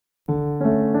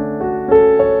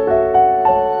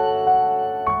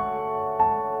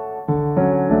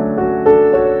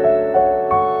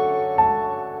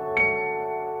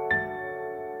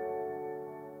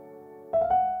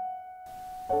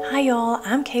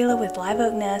Kayla with Live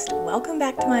Oak Nest. Welcome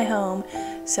back to my home.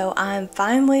 So I'm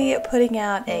finally putting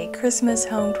out a Christmas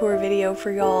home tour video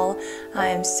for y'all. I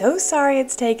am so sorry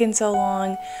it's taken so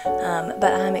long,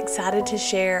 but I'm excited to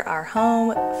share our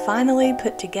home finally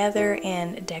put together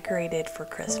and decorated for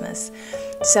Christmas.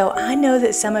 So I know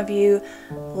that some of you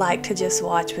like to just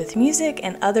watch with music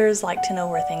and others like to know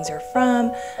where things are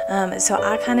from. So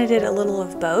I kind of did a little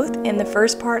of both. In the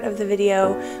first part of the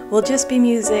video will just be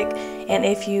music, and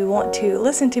if you want to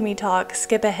listen to me talk,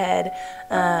 skip ahead.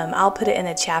 I'll put it in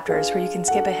the chapters where you can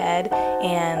skip ahead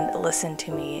and listen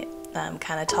to me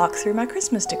kind of talk through my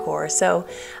Christmas decor. So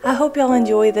I hope y'all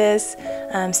enjoy this.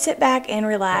 Sit back and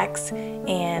relax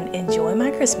and enjoy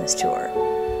my Christmas tour.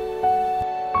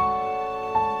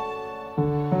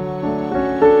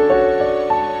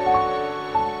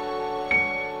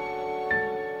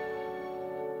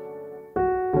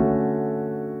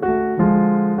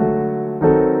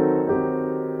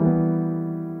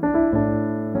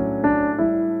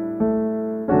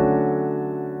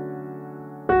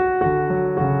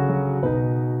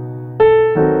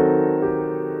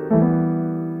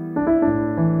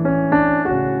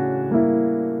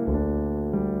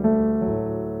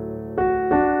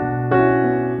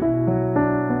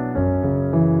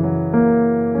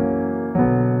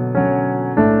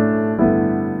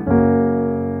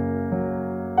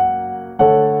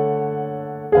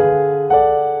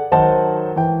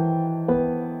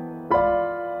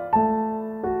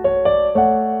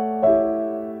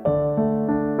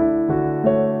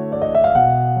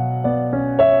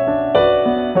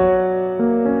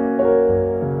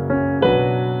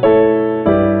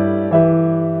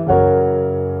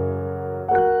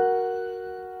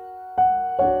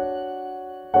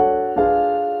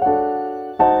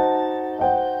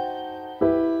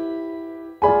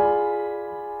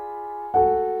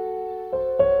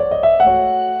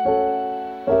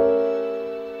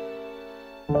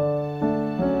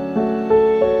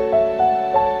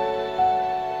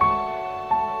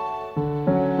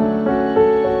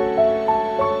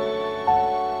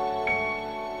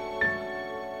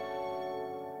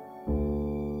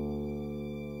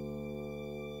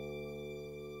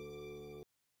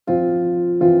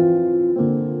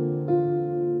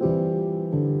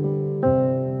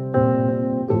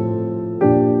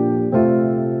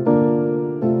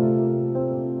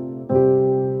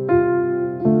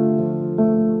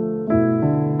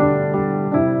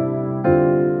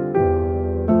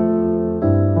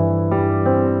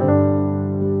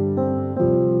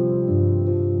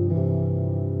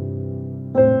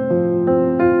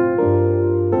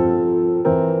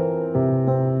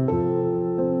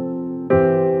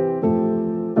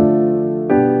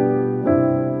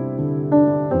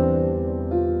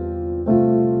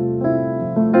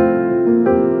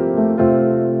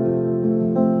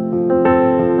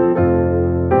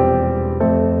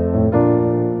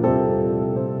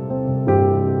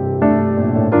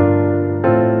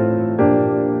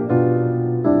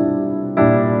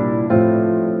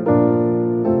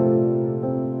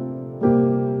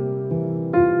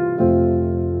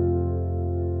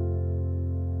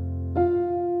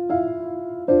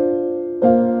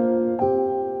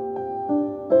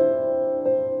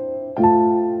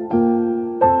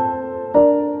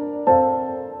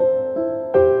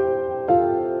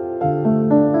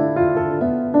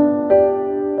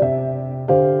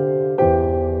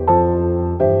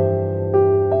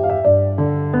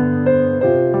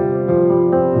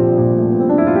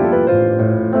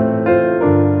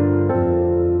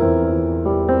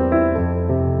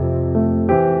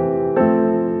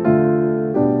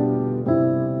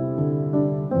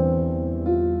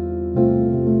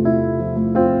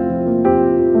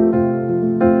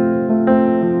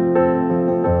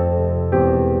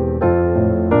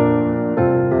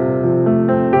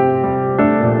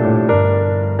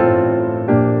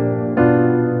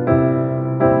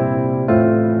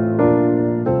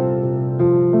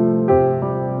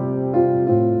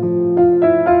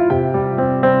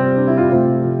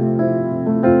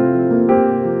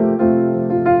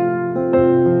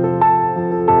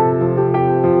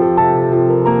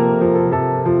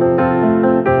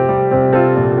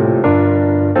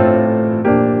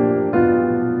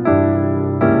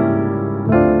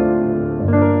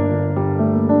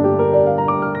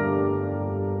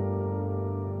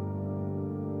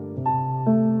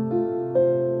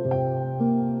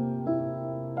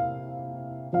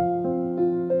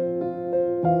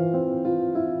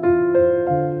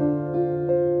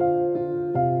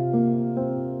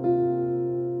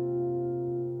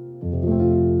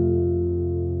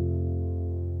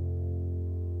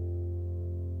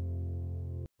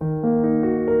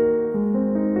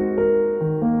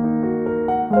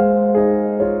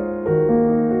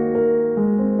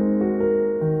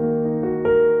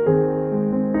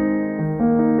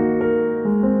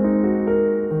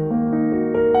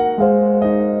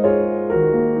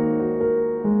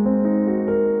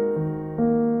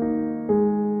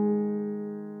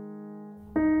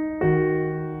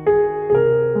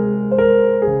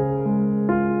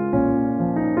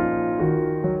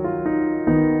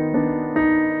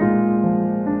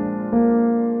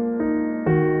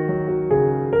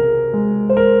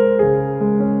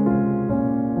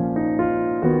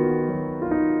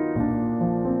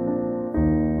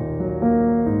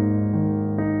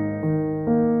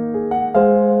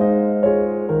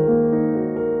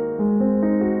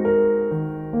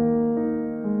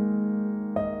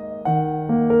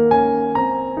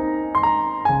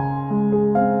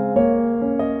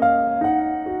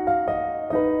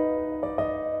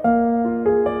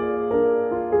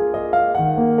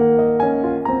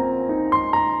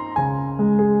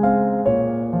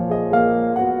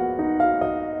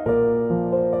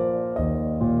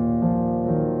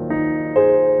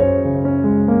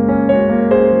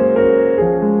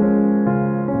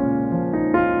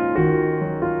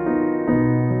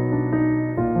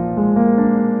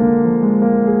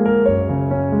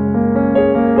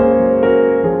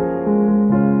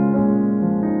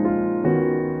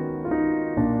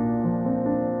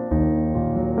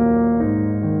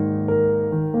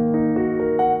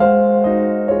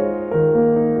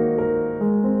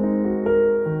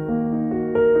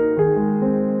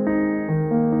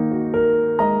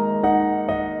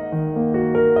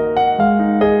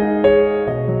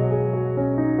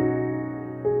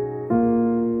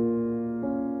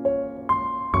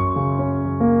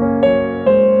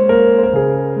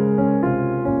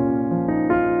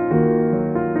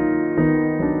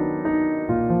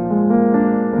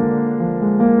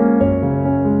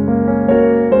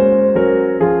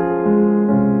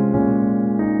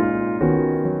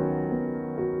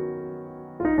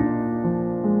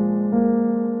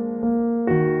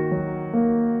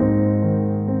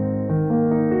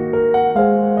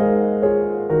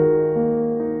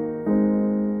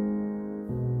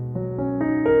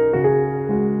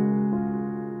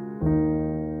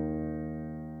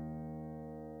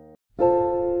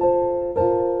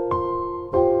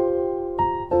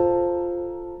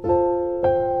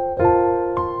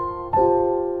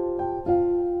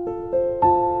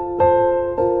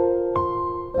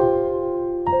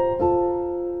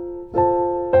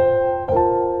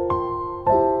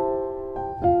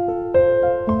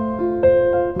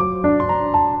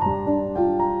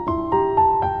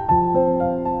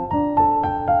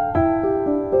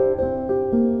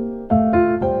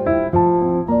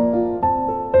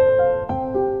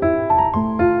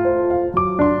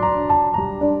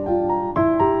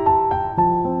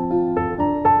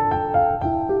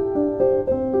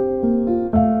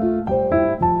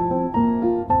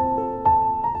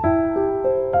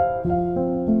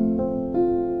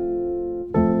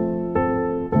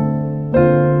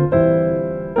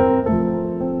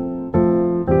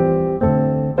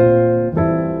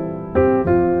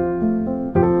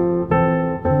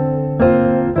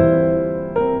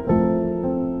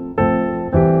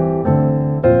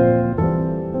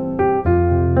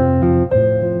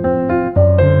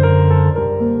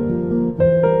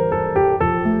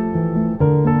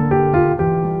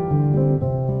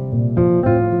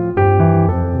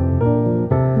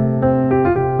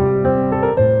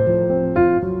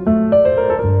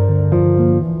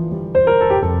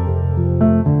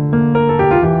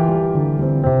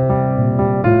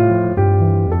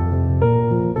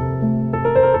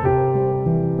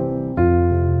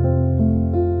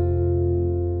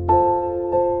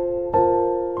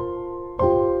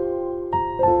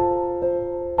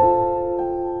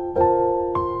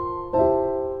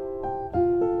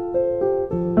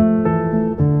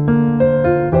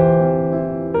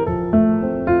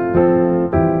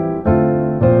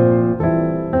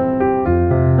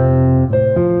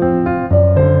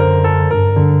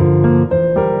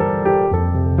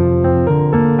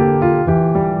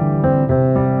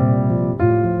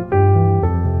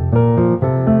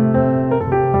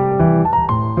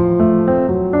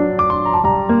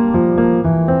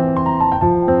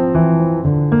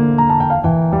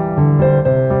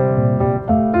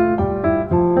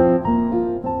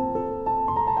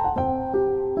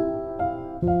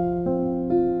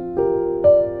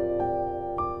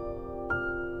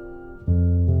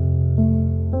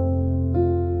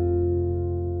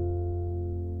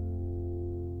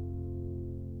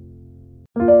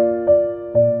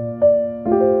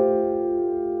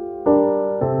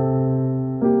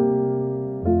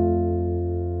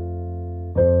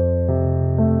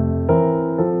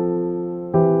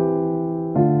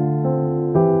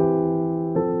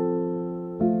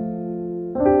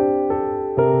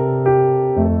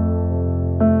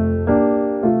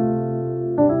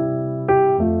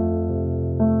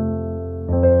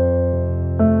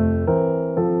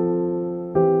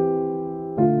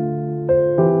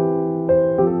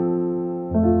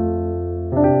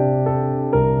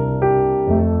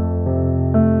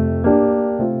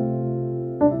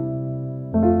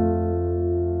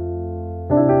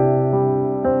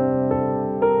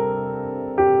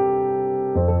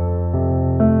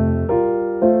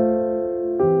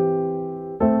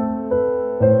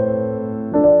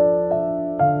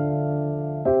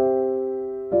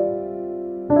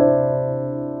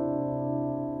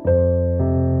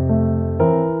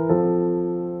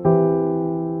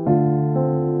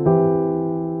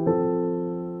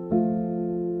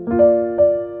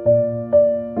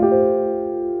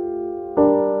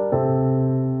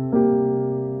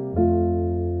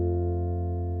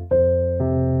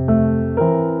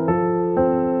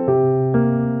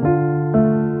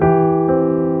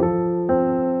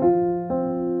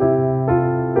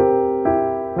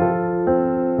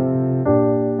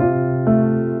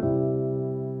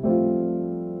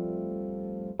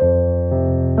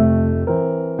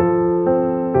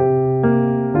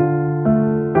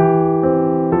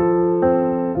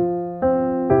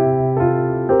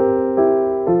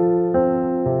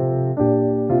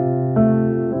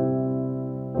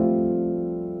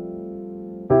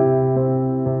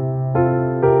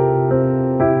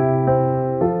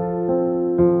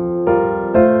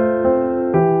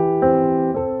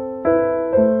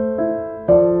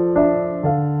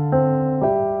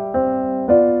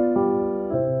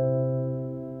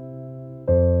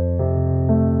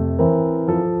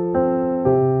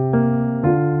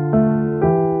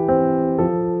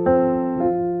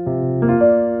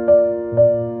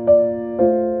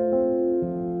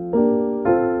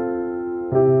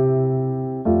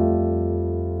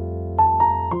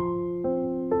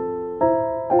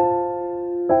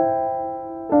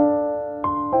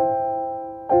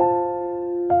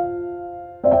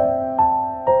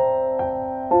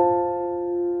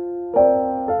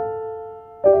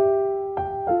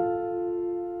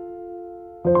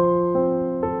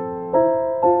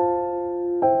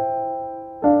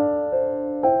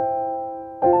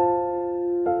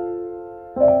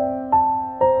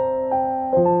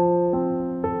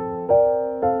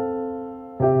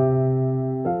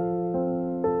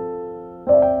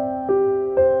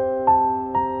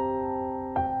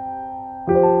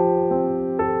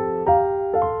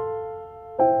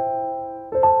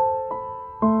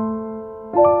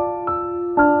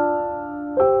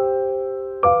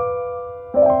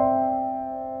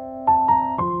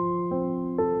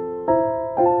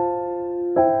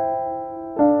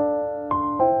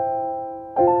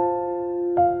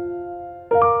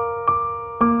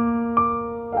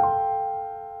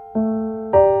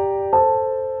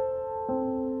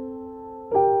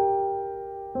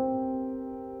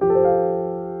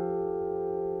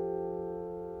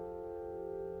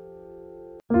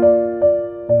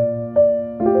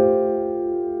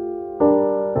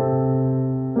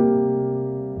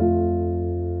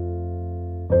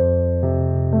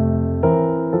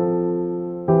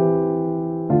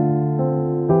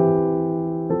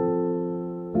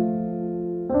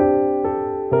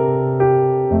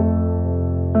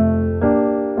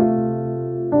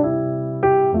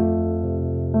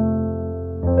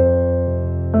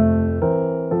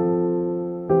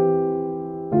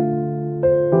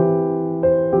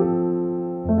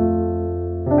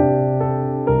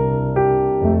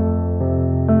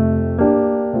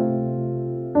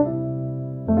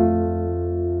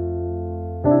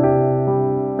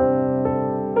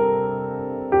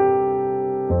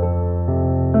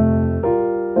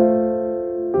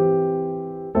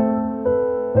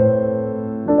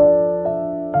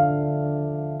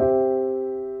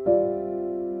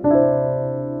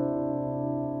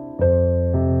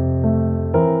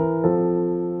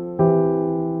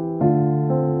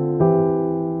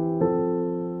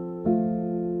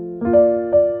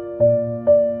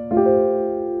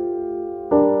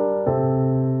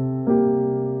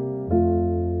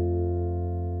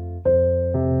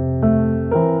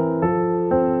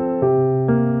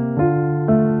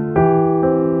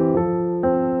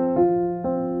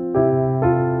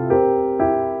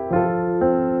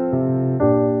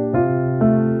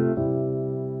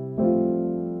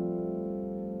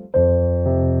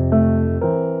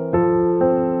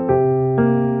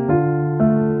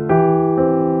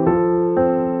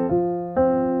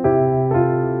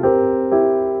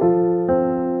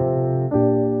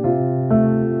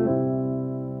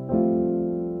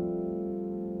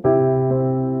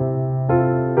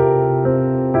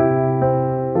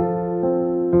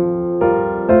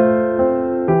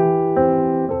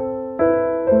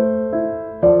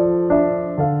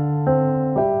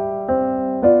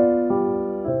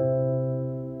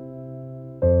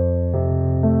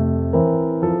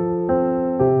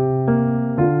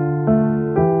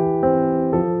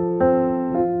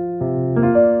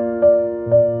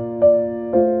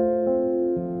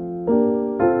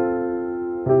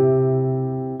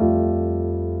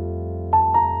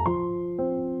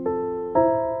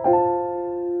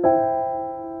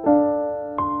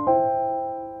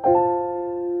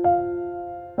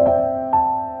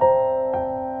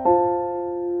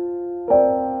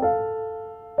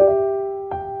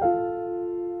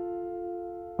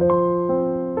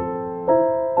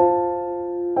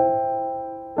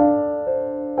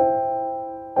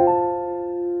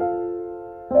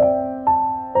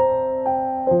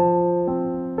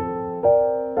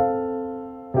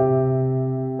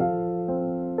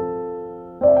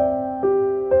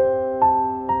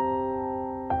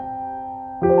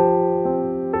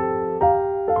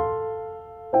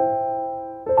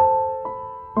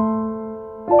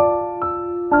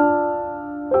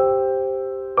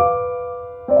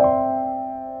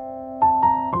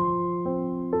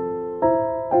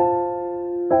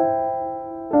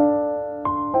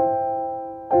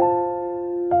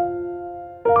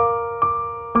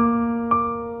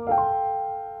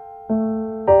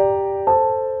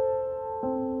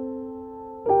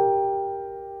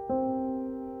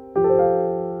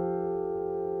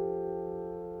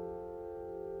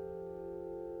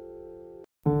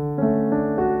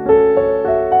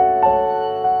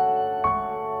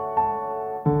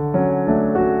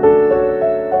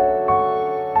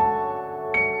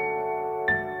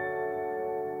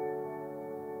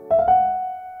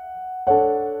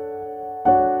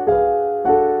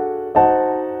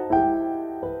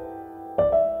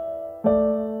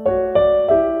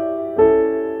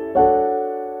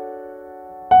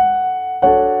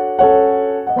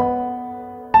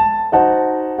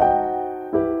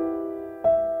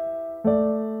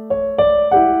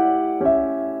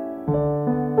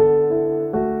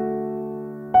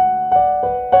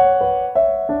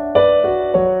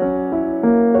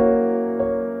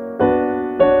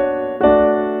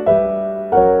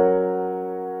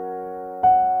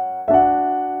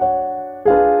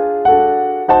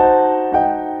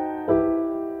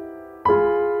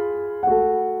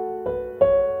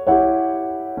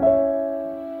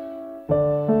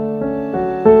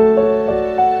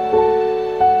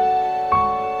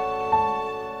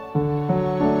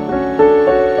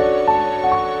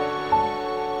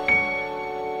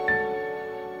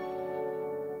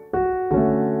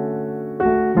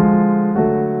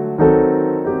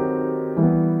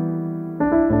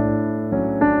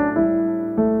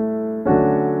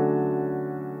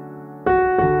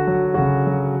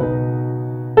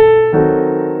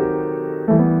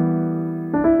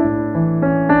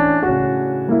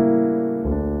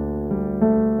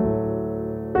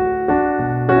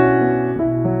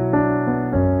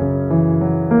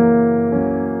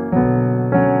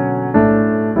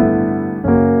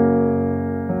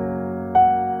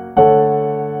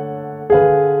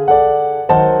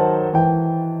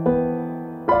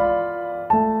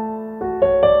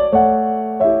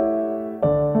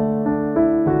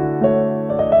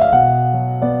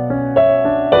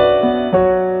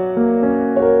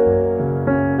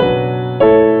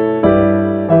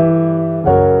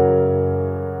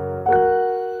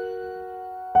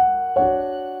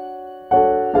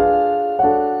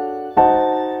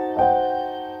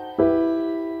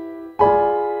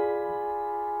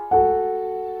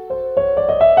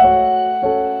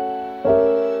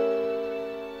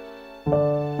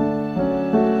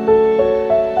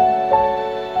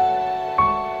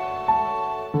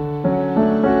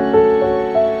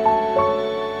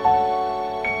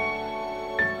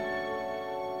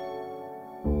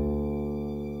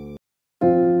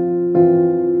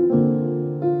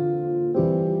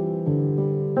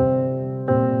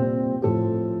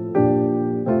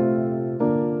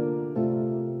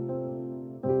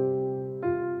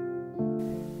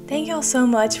 Thank y'all so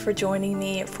much for joining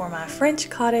me for my French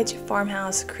cottage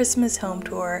farmhouse Christmas home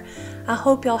tour. I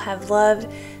hope y'all have loved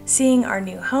seeing our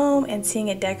new home and seeing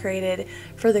it decorated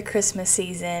for the Christmas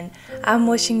season. I'm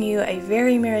wishing you a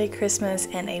very Merry Christmas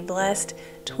and a blessed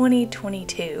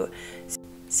 2022.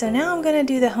 So now I'm going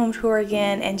to do the home tour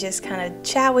again and just kind of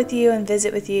chat with you and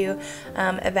visit with you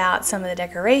about some of the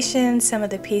decorations, some of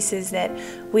the pieces that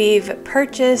we've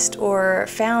purchased or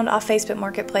found off Facebook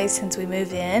Marketplace since we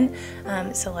moved in.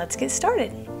 So let's get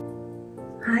started.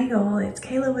 Hi y'all, it's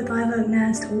Kayla with Live Oak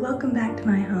Nest. Welcome back to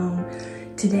my home.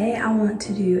 Today I want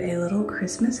to do a little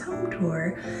Christmas home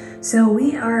tour. So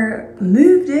we are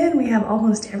moved in, we have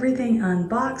almost everything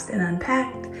unboxed and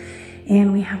unpacked.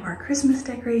 And we have our Christmas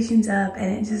decorations up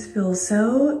and it just feels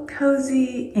so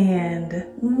cozy and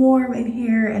warm in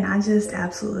here, and I just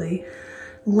absolutely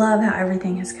love how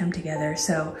everything has come together.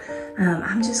 So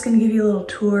I'm just going to give you a little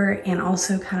tour and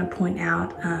also kind of point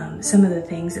out some of the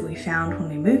things that we found when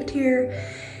we moved here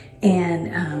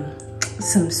and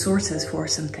some sources for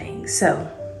some things. So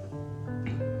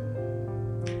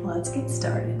let's get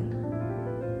started.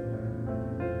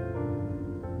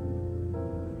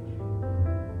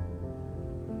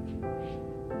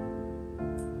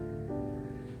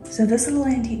 So this little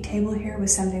antique table here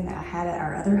was something that I had at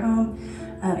our other home.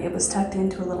 It was tucked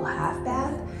into a little half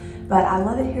bath, but I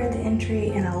love it here at the entry,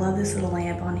 and I love this little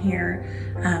lamp on here.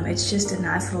 It's just a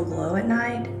nice little glow at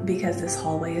night because this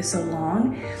hallway is so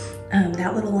long.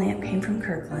 That little lamp came from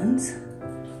Kirkland's.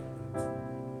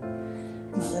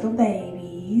 My little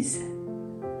babies.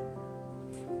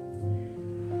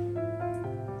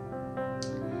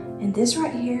 And this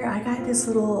right here, I got this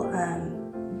little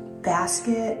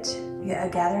basket, a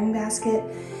gathering basket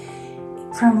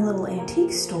from a little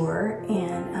antique store,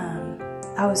 and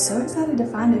I was so excited to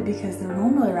find it because they're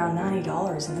normally around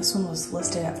 $90 and this one was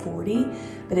listed at $40,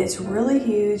 but it's really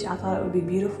huge. I thought it would be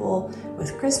beautiful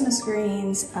with Christmas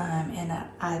greens, and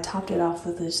I topped it off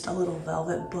with just a little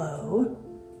velvet bow.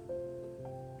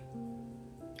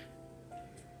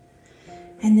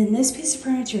 And then this piece of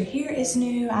furniture here is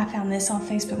new. I found this on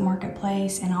Facebook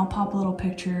Marketplace, and I'll pop a little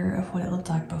picture of what it looked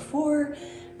like before,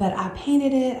 but I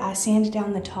painted it, I sanded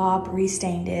down the top,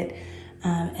 restained it,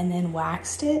 and then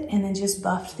waxed it, and then just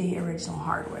buffed the original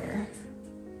hardware.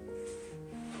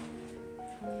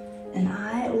 And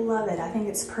I love it. I think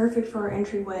it's perfect for our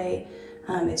entryway.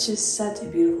 It's just such a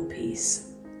beautiful piece.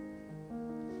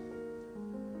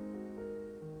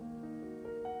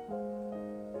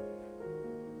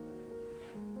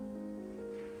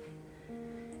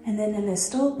 And then in this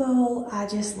stove bowl, I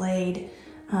just laid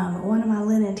one of my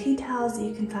linen tea towels that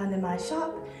you can find in my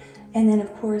shop. And then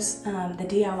of course, the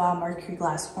DIY mercury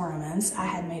glass ornaments. I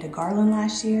had made a garland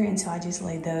last year, and so I just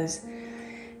laid those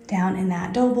down in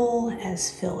that dough bowl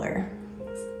as filler.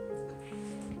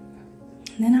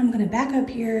 And then I'm gonna back up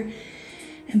here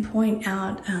and point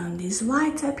out these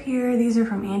lights up here. These are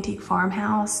from Antique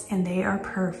Farmhouse, and they are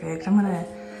perfect. I'm gonna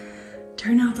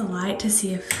turn out the light to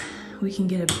see if we can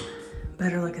get a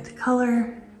better look at the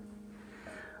color.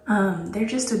 They're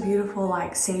just a beautiful,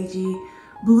 like, sagey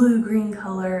blue-green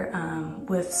color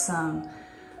with some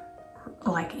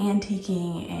like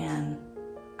antiquing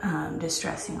and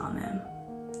distressing on them.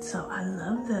 So I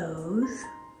love those.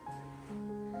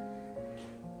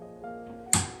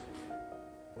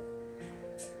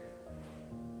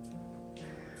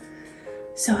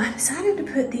 So I decided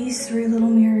to put these 3 little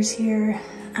mirrors here,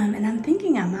 and I'm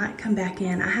thinking I might come back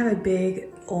in. I have a big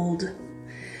old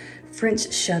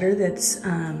French shutter that's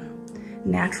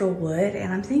natural wood,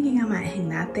 and I'm thinking I might hang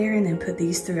that there and then put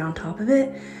these 3 on top of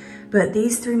it. But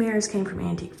these 3 mirrors came from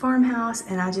Antique Farmhouse,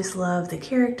 and I just love the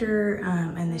character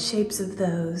and the shapes of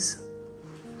those.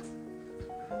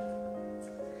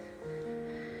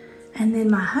 And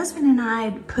then my husband and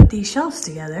I put these shelves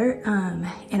together,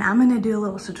 and I'm gonna do a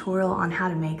little tutorial on how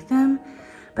to make them.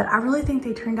 But I really think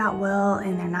they turned out well,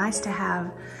 and they're nice to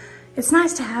have. It's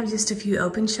nice to have just a few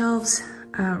open shelves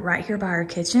right here by our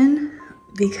kitchen,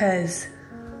 because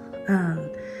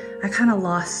I kind of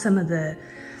lost some of the,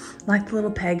 like, the little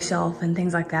peg shelf and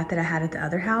things like that that I had at the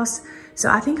other house. So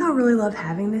I think I'll really love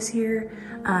having this here.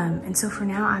 And so for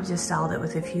now, I've just styled it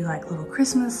with a few, like, little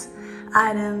Christmas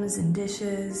items and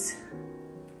dishes.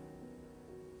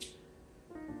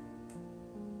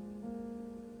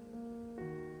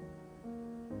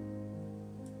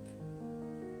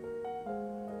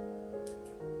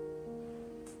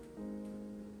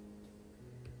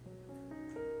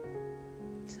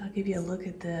 I'll give you a look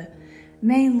at the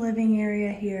main living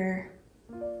area here.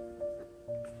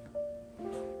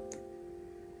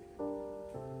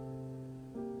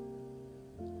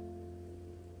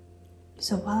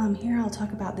 So while I'm here, I'll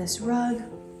talk about this rug.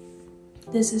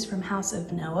 This is from House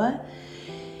of Noah,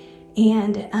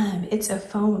 and it's a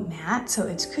foam mat, so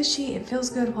it's cushy. It feels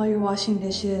good while you're washing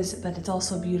dishes, but it's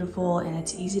also beautiful and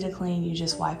it's easy to clean. You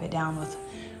just wipe it down with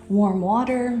warm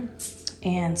water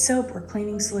and soap or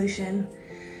cleaning solution.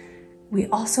 We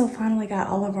also finally got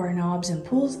all of our knobs and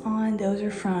pulls on. Those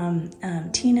are from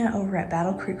Tina over at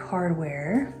Battle Creek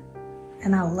Hardware,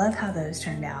 and I love how those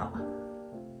turned out.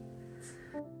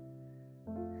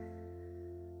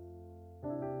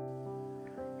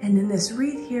 And then this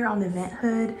wreath here on the vent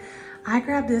hood, I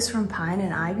grabbed this from Pine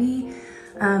and Ivy,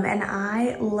 and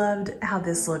I loved how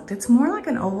this looked. It's more like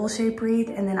an oval shaped wreath,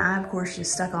 and then I of course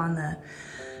just stuck on the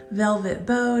velvet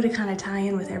bow to kind of tie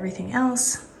in with everything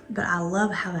else. But I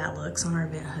love how that looks on our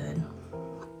vent hood.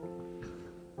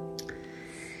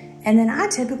 And then I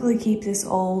typically keep this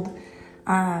old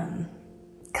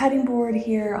cutting board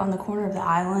here on the corner of the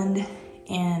island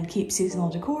and keep seasonal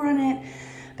decor on it.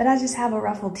 But I just have a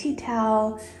ruffled tea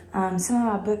towel, some of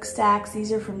my book stacks.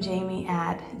 These are from Jamie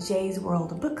at Jay's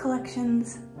World of Book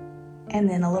Collections. And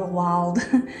then a little wild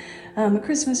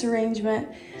Christmas arrangement.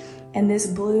 And this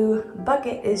blue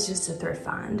bucket is just a thrift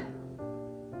find.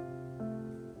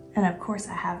 And of course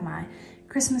I have my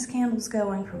Christmas candles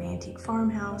going from Antique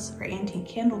Farmhouse, or Antique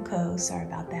Candle Co., sorry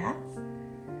about that.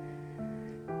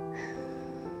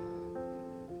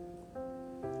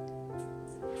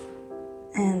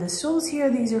 And the stools here,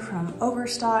 these are from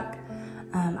Overstock.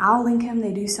 I'll link them,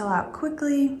 they do sell out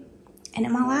quickly. And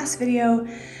in my last video,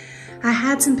 I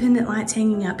had some pendant lights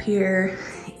hanging up here,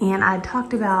 and I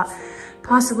talked about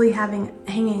possibly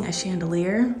hanging a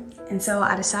chandelier. And so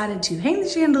I decided to hang the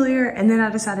chandelier, and then I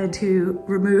decided to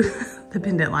remove the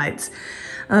pendant lights.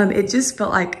 It just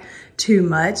felt like too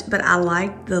much, but I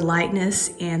liked the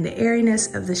lightness and the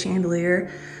airiness of the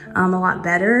chandelier a lot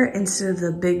better, instead of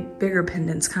the bigger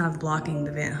pendants kind of blocking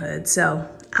the vent hood. So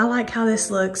I like how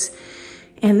this looks.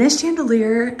 And this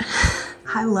chandelier,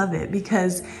 I love it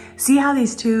because see how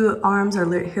these two arms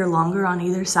are here longer on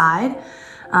either side?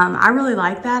 I really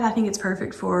like that. I think it's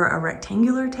perfect for a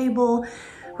rectangular table,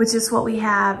 which is what we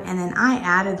have. And then I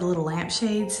added the little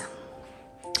lampshades,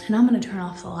 and I'm gonna turn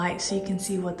off the light so you can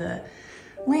see what the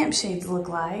lampshades look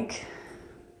like.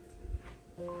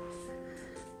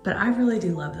 But I really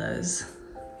do love those.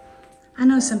 I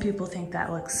know some people think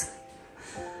that looks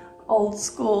old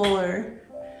school,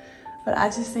 but I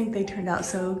just think they turned out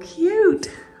so cute.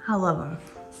 I love them.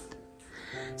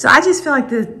 So I just feel like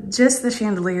just the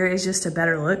chandelier is just a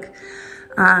better look.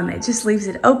 It just leaves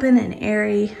it open and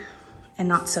airy and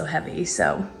not so heavy,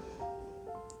 so.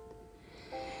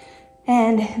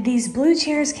 And these blue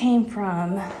chairs came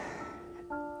from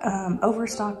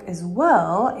Overstock as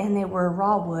well, and they were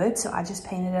raw wood, so I just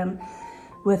painted them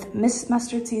with Miss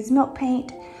Mustard Seeds milk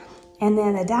paint. And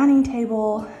then the dining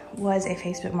table was a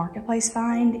Facebook Marketplace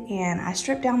find, and I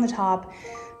stripped down the top,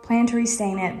 planned to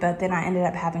restain it, but then I ended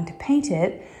up having to paint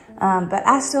it. But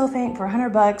I still think for 100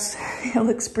 bucks, it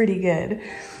looks pretty good.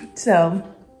 So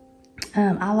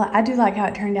I do like how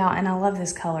it turned out, and I love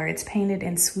this color. It's painted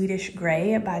in Swedish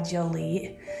Gray by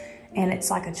Jolie, and it's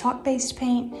like a chalk-based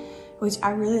paint, which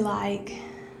I really like.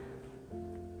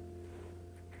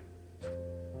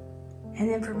 And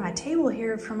then for my table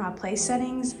here, for my place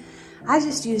settings, I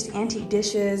just used antique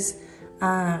dishes,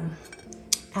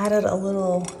 added a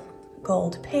little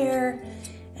gold pear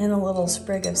and a little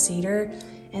sprig of cedar,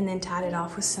 and then tied it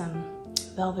off with some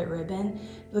velvet ribbon.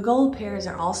 The gold pears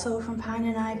are also from Pine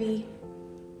and Ivy.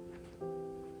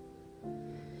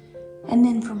 And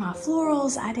then for my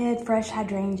florals, I did fresh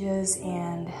hydrangeas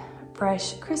and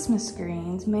fresh Christmas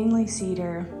greens, mainly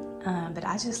cedar, but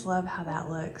I just love how that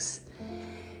looks.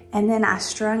 And then I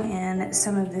strung in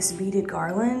some of this beaded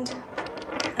garland,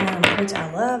 which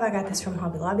I love. I got this from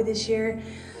Hobby Lobby this year.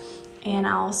 And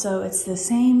it's the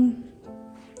same,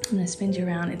 I'm gonna spin you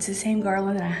around. It's the same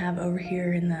garland that I have over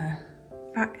here in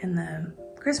the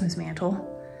Christmas mantle.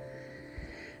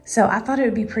 So I thought it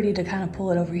would be pretty to kind of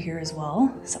pull it over here as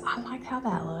well. So I like how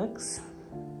that looks.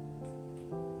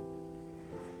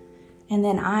 And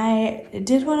then I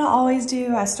did what I always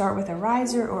do. I start with a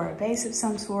riser or a base of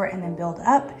some sort and then build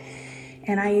up.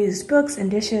 And I used books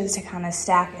and dishes to kind of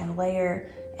stack and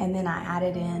layer. And then I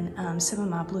added in some of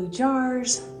my blue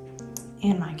jars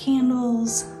and my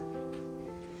candles.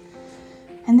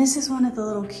 And this is one of the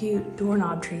little cute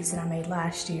doorknob trees that I made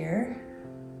last year.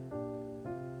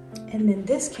 And then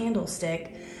this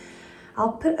candlestick,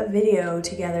 I'll put a video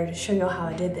together to show you how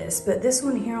I did this, but this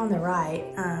one here on the right,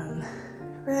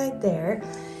 right there,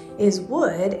 is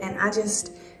wood, and I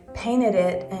just painted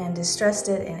it and distressed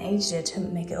it and aged it to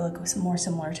make it look more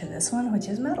similar to this one, which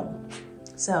is metal.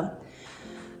 So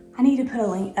I need to put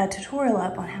a tutorial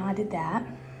up on how I did that.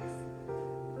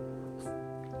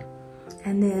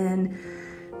 And then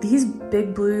these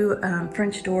big blue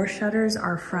French door shutters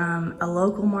are from a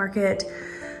local market,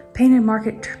 Painted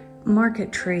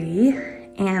Market Tree,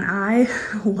 and I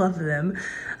love them.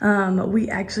 We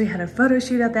actually had a photo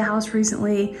shoot at the house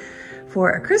recently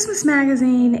for a Christmas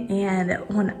magazine, and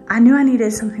when I knew I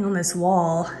needed something on this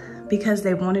wall because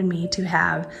they wanted me to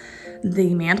have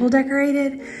the mantle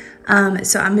decorated.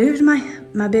 So I moved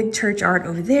my big church art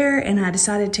over there, and I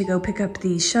decided to go pick up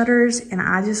these shutters, and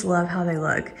I just love how they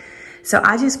look. So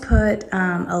I just put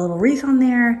a little wreath on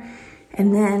there,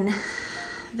 and then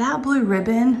that blue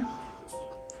ribbon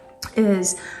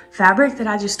is fabric that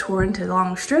I just tore into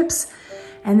long strips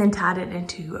and then tied it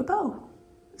into a bow.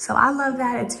 So I love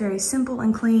that. It's very simple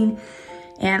and clean.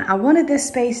 And I wanted this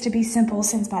space to be simple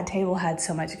since my table had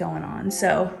so much going on.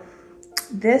 So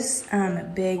this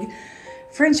big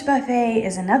French buffet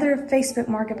is another Facebook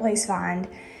Marketplace find.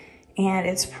 And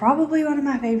it's probably one of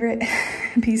my favorite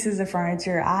pieces of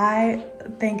furniture. I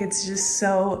think it's just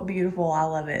so beautiful. I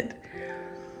love it.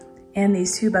 And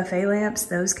these two buffet lamps,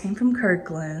 those came from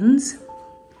Kirkland's.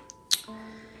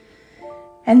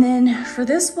 And then for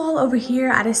this wall over here,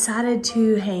 I decided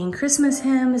to hang Christmas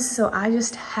hymns. So I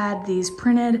just had these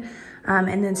printed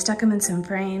and then stuck them in some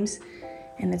frames.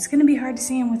 And it's gonna be hard to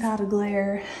see them without a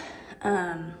glare.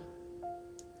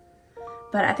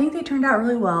 but I think they turned out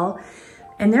really well.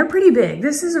 And they're pretty big.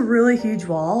 This is a really huge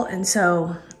wall. And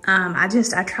so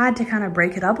I tried to kind of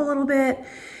break it up a little bit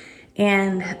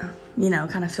and, you know,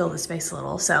 kind of fill the space a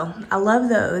little. So I love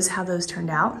those, how those turned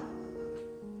out.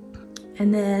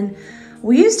 And then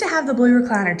we used to have the blue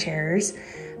recliner chairs,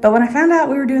 but when I found out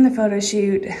we were doing the photo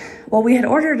shoot, well, we had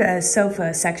ordered a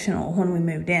sofa sectional when we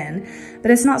moved in,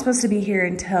 but it's not supposed to be here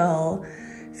until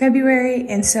February.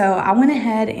 And so I went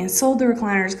ahead and sold the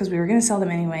recliners because we were gonna sell them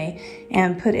anyway,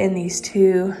 and put in these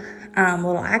two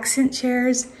little accent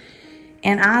chairs,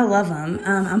 and I love them.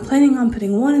 I'm planning on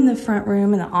putting one in the front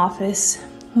room in the office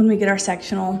when we get our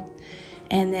sectional,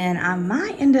 and then I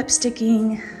might end up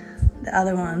sticking the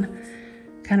other one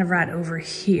kind of right over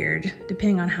here,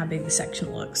 depending on how big the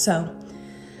section looks. So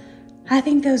I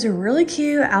think those are really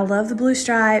cute. I love the blue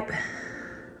stripe.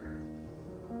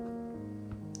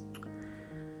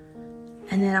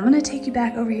 And then I'm gonna take you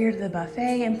back over here to the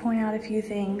buffet and point out a few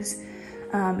things.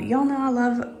 Y'all know I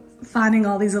love finding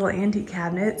all these little antique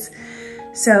cabinets.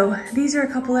 So these are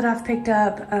a couple that I've picked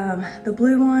up. The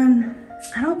blue one,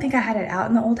 I don't think I had it out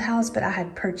in the old house, but I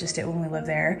had purchased it when we lived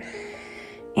there.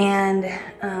 And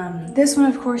this one,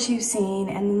 of course, you've seen.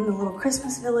 And then the little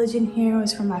Christmas village in here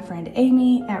was from my friend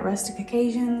Amy at Rustic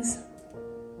Occasions.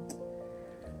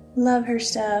 Love her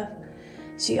stuff.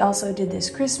 She also did this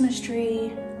Christmas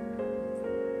tree.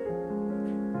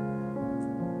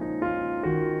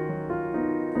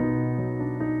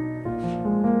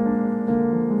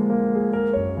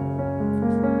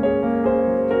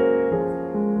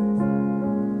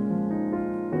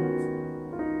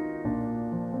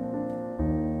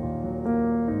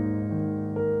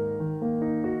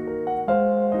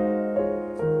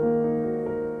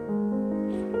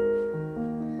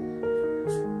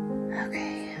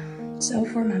 So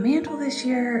for my mantle this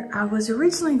year, I was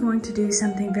originally going to do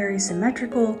something very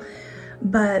symmetrical,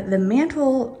 but the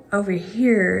mantle over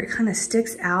here kind of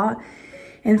sticks out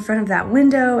in front of that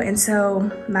window. And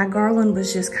so my garland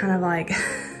was just kind of like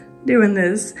doing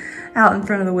this out in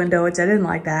front of the window, which I didn't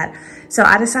like that. So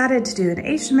I decided to do an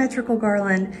asymmetrical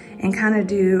garland and kind of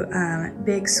do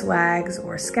big swags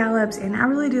or scallops. And I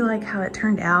really do like how it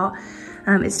turned out.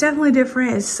 It's definitely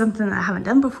different. It's something that I haven't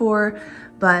done before,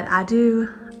 but I do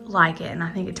like it, and I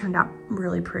think it turned out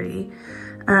really pretty.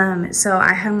 So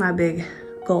I hung my big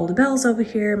gold bells over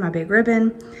here, my big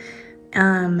ribbon,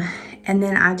 and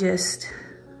then I just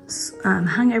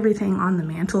hung everything on the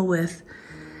mantle with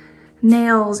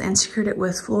nails and secured it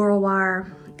with floral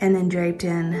wire, and then draped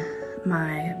in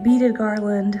my beaded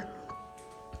garland.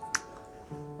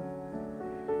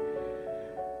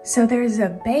 So there's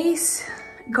a base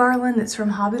garland that's from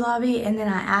Hobby Lobby, and then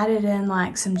I added in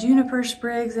like some juniper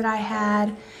sprigs that I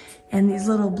had and these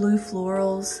little blue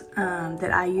florals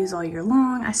that I use all year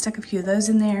long. I stuck a few of those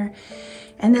in there,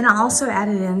 and then I also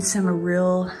added in some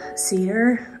real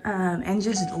cedar and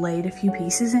just laid a few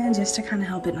pieces in just to kind of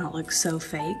help it not look so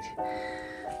fake.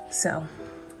 So,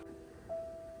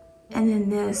 and then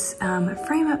this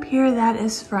frame up here, that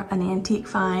is from an antique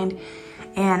find,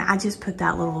 and I just put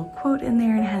that little quote in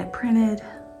there and had it printed.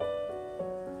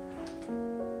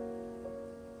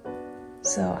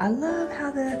 So I love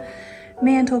how the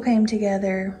mantle came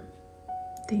together.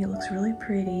 I think it looks really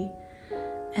pretty.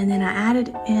 And then I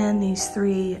added in these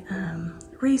three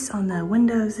wreaths on the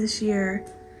windows this year.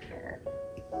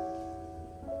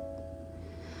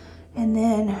 And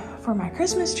then for my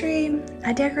Christmas tree,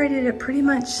 I decorated it pretty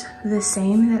much the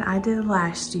same that I did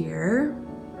last year.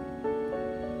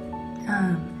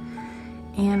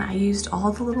 And I used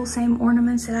all the little same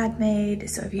ornaments that I'd made.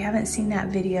 So if you haven't seen that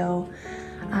video,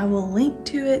 I will link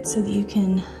to it so that you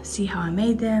can see how I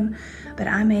made them. But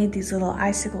I made these little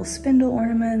icicle spindle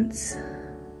ornaments.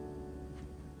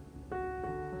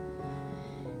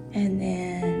 And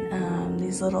then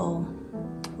these little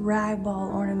rag ball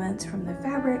ornaments from the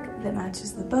fabric that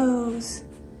matches the bows.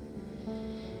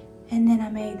 And then I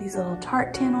made these little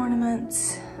tart tin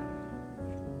ornaments.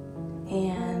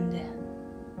 And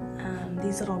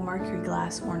these little mercury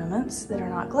glass ornaments that are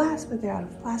not glass, but they're out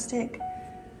of plastic.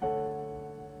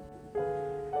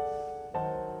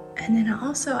 And then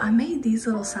I made these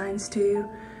little signs too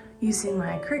using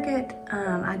my Cricut.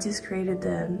 I just created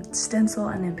the stencil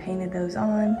and then painted those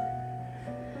on.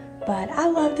 But I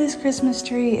love this Christmas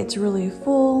tree. It's really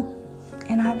full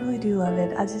and I really do love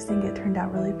it. I just think it turned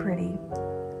out really pretty.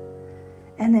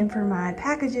 And then for my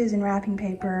packages and wrapping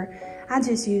paper, I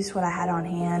just used what I had on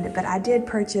hand, but I did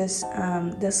purchase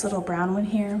this little brown one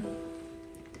here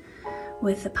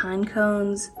with the pine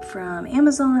cones from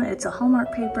Amazon. It's a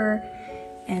Hallmark paper.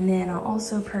 And then I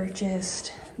also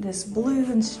purchased this blue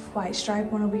and white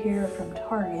stripe one over here from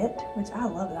Target, which I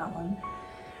love that one.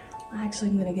 Actually,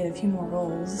 I'm gonna get a few more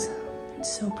rolls.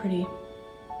 It's so pretty.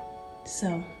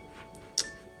 So,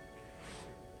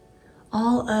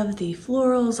 all of the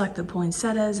florals, like the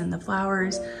poinsettias and the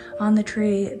flowers on the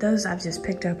tree, those I've just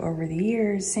picked up over the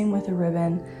years. Same with the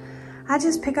ribbon. I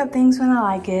just pick up things when I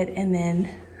like it and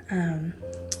then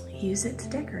use it to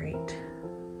decorate.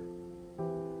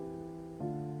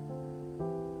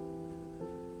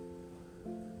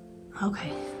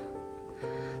 Okay,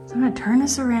 so I'm gonna turn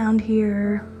this around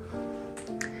here.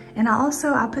 And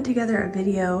I put together a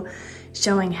video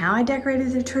showing how I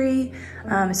decorated the tree.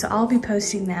 So I'll be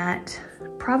posting that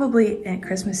probably at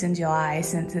Christmas in July,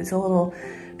 since it's a little,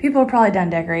 people are probably done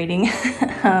decorating.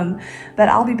 But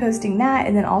I'll be posting that,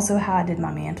 and then also how I did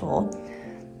my mantle.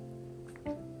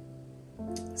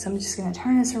 So I'm just gonna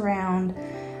turn this around.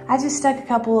 I just stuck a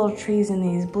couple little trees in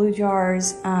these blue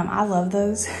jars. I love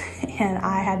those. And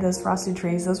I had those frosted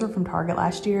trees. Those were from Target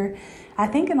last year. I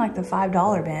think in like the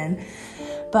 $5 bin.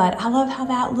 But I love how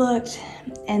that looked.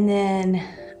 And then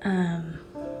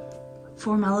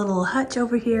for my little hutch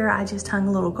over here, I just hung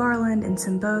a little garland and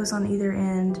some bows on either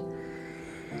end.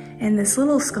 And this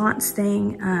little sconce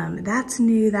thing, that's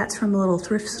new. That's from a little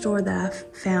thrift store that I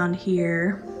found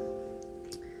here.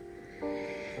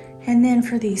 And then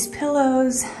for these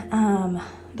pillows,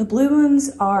 the blue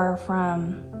ones are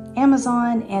from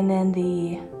Amazon, and then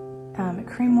the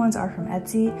cream ones are from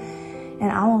Etsy.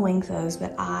 And I will link those,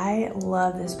 but I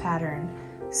love this pattern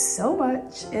so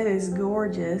much. It is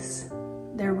gorgeous.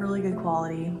 They're really good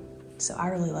quality. So I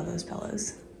really love those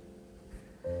pillows.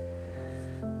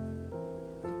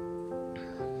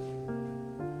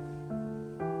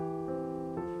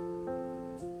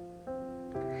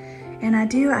 And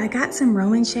I got some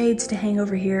Roman shades to hang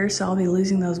over here, so I'll be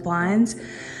losing those blinds.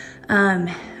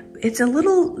 It's a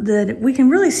little, we can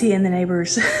really see in the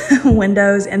neighbors'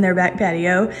 windows and their back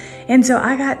patio. And so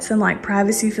I got some like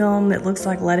privacy film that looks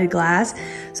like leaded glass.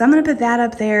 So I'm gonna put that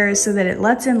up there so that it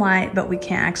lets in light, but we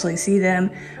can't actually see them,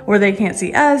 or they can't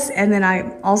see us. And then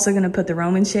I'm also gonna put the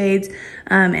Roman shades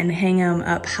and hang them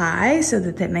up high so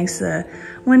that makes the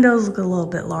windows look a little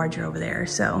bit larger over there.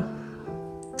 So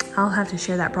I'll have to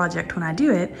share that project when I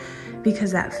do it,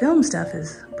 because that film stuff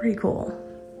is pretty cool.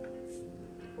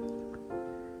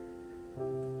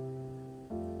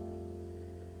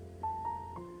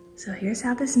 So here's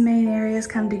how this main area's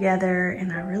come together,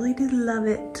 and I really do love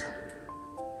it.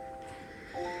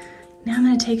 Now I'm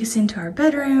gonna take us into our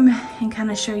bedroom and kind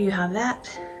of show you how that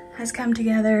has come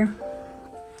together.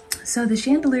 So the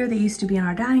chandelier that used to be in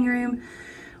our dining room,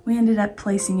 we ended up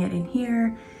placing it in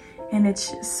here, and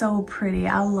it's so pretty.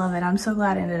 I love it. I'm so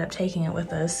glad I ended up taking it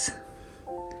with us.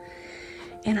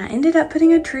 And I ended up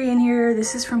putting a tree in here.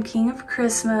 This is from King of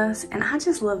Christmas, and I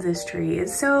just love this tree.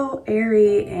 It's so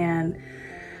airy and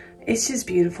it's just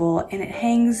beautiful, and it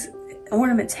hangs,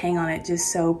 ornaments hang on it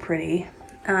just so pretty.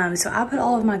 So I put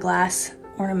all of my glass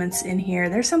ornaments in here.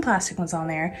 There's some plastic ones on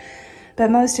there,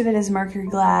 but most of it is mercury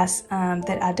glass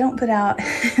that I don't put out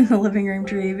in the living room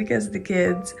tree because of the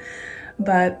kids.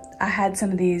 But I had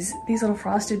some of these little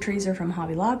frosted trees are from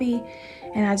Hobby Lobby,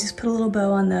 and I just put a little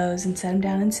bow on those and set them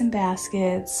down in some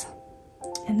baskets.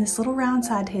 And this little round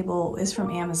side table is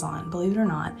from Amazon, believe it or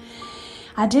not.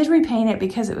 I did repaint it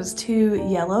because it was too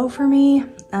yellow for me,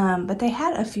 but they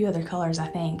had a few other colors, I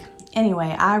think.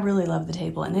 Anyway, I really love the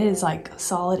table, and it is like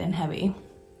solid and heavy.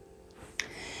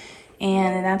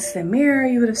 And that's the mirror.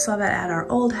 You would have saw that at our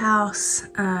old house.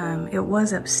 It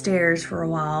was upstairs for a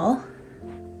while.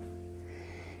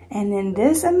 And then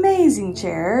this amazing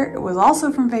chair was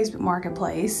also from Facebook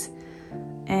Marketplace,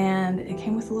 and it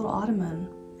came with a little ottoman.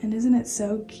 And isn't it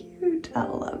so cute? I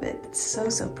love it. It's so,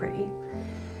 so pretty.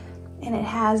 And it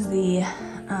has the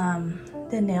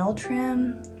nail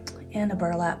trim and a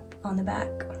burlap on the back.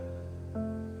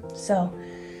 So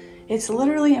it's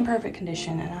literally in perfect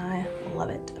condition, and I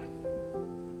love it.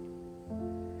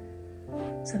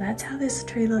 So that's how this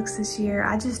tree looks this year.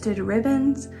 I just did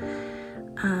ribbons,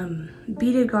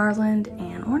 beaded garland,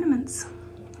 and ornaments.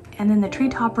 And then the tree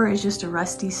topper is just a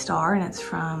rusty star, and it's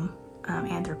from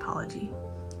Anthropology.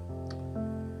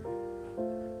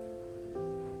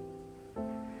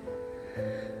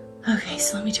 Okay,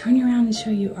 so let me turn you around and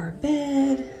show you our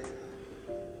bed.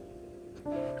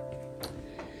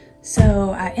 So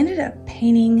I ended up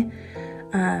painting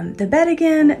the bed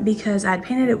again because I'd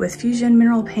painted it with Fusion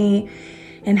mineral paint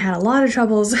and had a lot of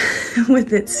troubles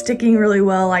with it sticking really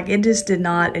well. Like, it just did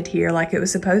not adhere like it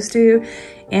was supposed to.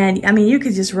 And I mean, you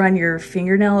could just run your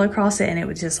fingernail across it and it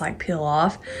would just like peel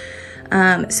off.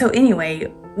 So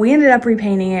anyway, we ended up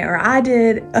repainting it, or I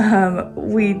did.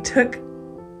 We took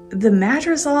the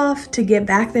mattress off to get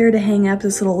back there to hang up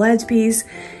this little ledge piece.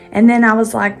 And then I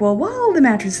was like, well, while the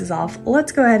mattress is off, let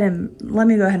me go ahead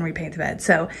and repaint the bed.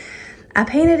 So I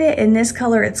painted it in this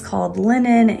color. It's called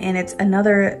Linen, and it's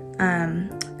another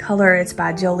color. It's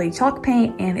by Jolie Chalk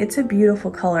Paint, and it's a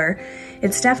beautiful color.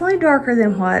 It's definitely darker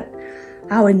than what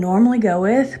I would normally go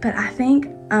with, but I think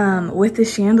with the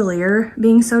chandelier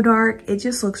being so dark, it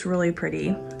just looks really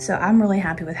pretty. So I'm really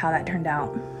happy with how that turned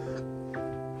out.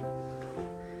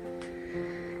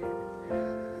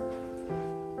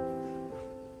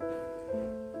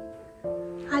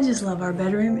 I just love our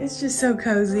bedroom. It's just so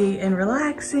cozy and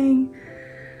relaxing.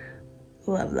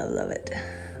 Love, love, love it.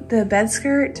 The bed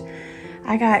skirt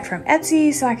I got from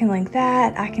Etsy, so I can link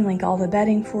that. I can link all the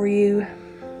bedding for you.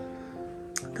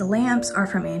 The lamps are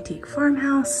from Antique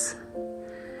Farmhouse,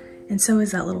 and so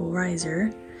is that little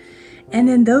riser. And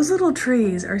then those little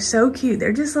trees are so cute.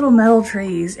 They're just little metal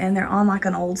trees, and they're on like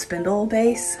an old spindle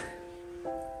base.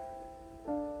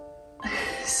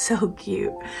 So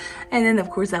cute. And then of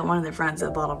course that one in the front's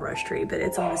a bottle brush tree, but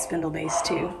it's on a spindle base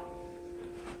too.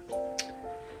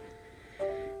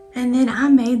 And then I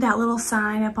made that little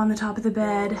sign up on the top of the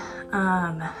bed.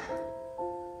 And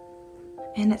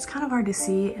it's kind of hard to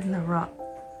see in the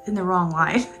wrong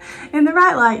light. In the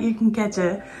right light, you can catch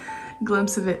a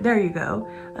glimpse of it. There you go.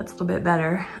 That's a little bit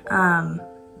better.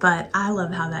 But I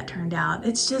love how that turned out.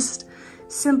 It's just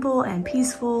simple and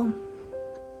peaceful.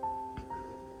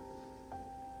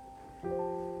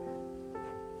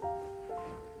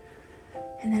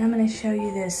 And then I'm going to show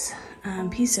you this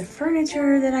piece of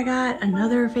furniture that I got,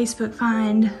 another Facebook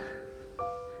find.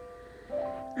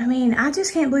 I mean, I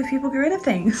just can't believe people get rid of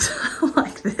things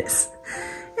like this.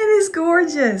 It is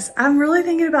gorgeous. I'm really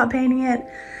thinking about painting it.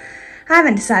 I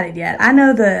haven't decided yet. I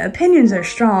know the opinions are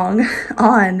strong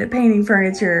on painting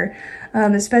furniture,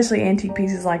 especially antique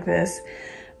pieces like this.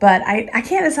 But I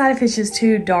can't decide if it's just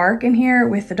too dark in here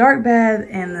with the dark bed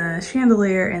and the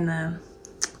chandelier and the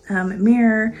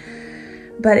mirror.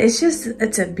 But it's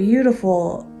a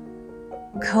beautiful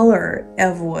color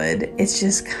of wood. It's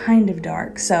just kind of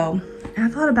dark. So I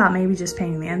thought about maybe just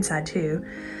painting the inside too.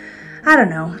 I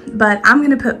don't know, but I'm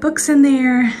gonna put books in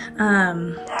there.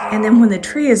 And then when the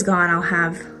tree is gone, I'll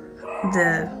have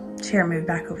the chair moved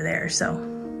back over there, so.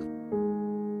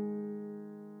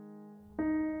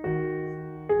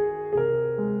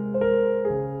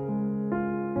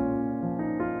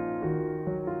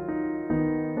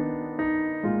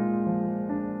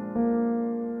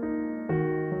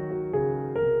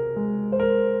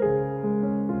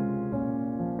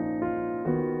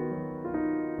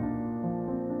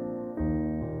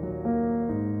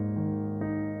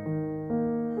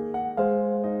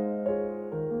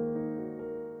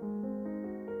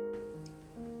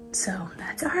 So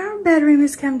that's how our bedroom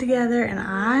has come together, and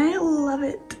I love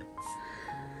it.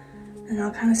 And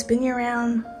I'll kind of spin you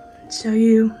around, show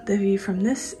you the view from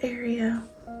this area.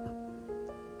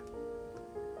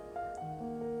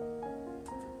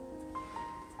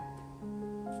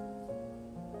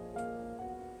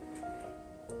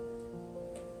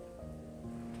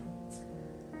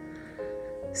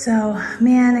 So,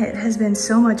 man, it has been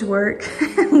so much work.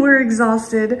 We're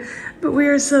exhausted, but we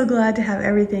are so glad to have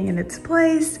everything in its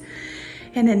place.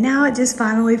 And then now it just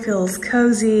finally feels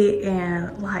cozy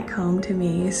and like home to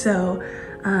me. So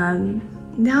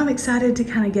now I'm excited to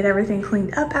kind of get everything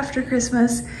cleaned up after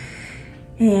Christmas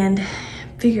and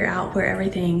figure out where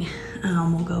everything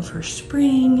will go for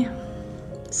spring.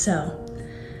 So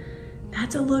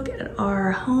that's a look at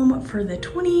our home for the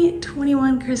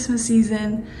 2021 Christmas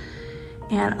season,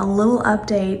 and a little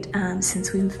update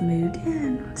since we've moved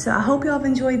in. So I hope y'all have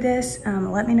enjoyed this.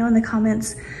 Let me know in the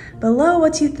comments below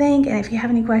what you think, and if you have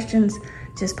any questions,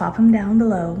 just pop them down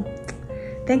below.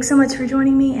 Thanks so much for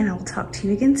joining me, and I will talk to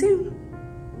you again soon.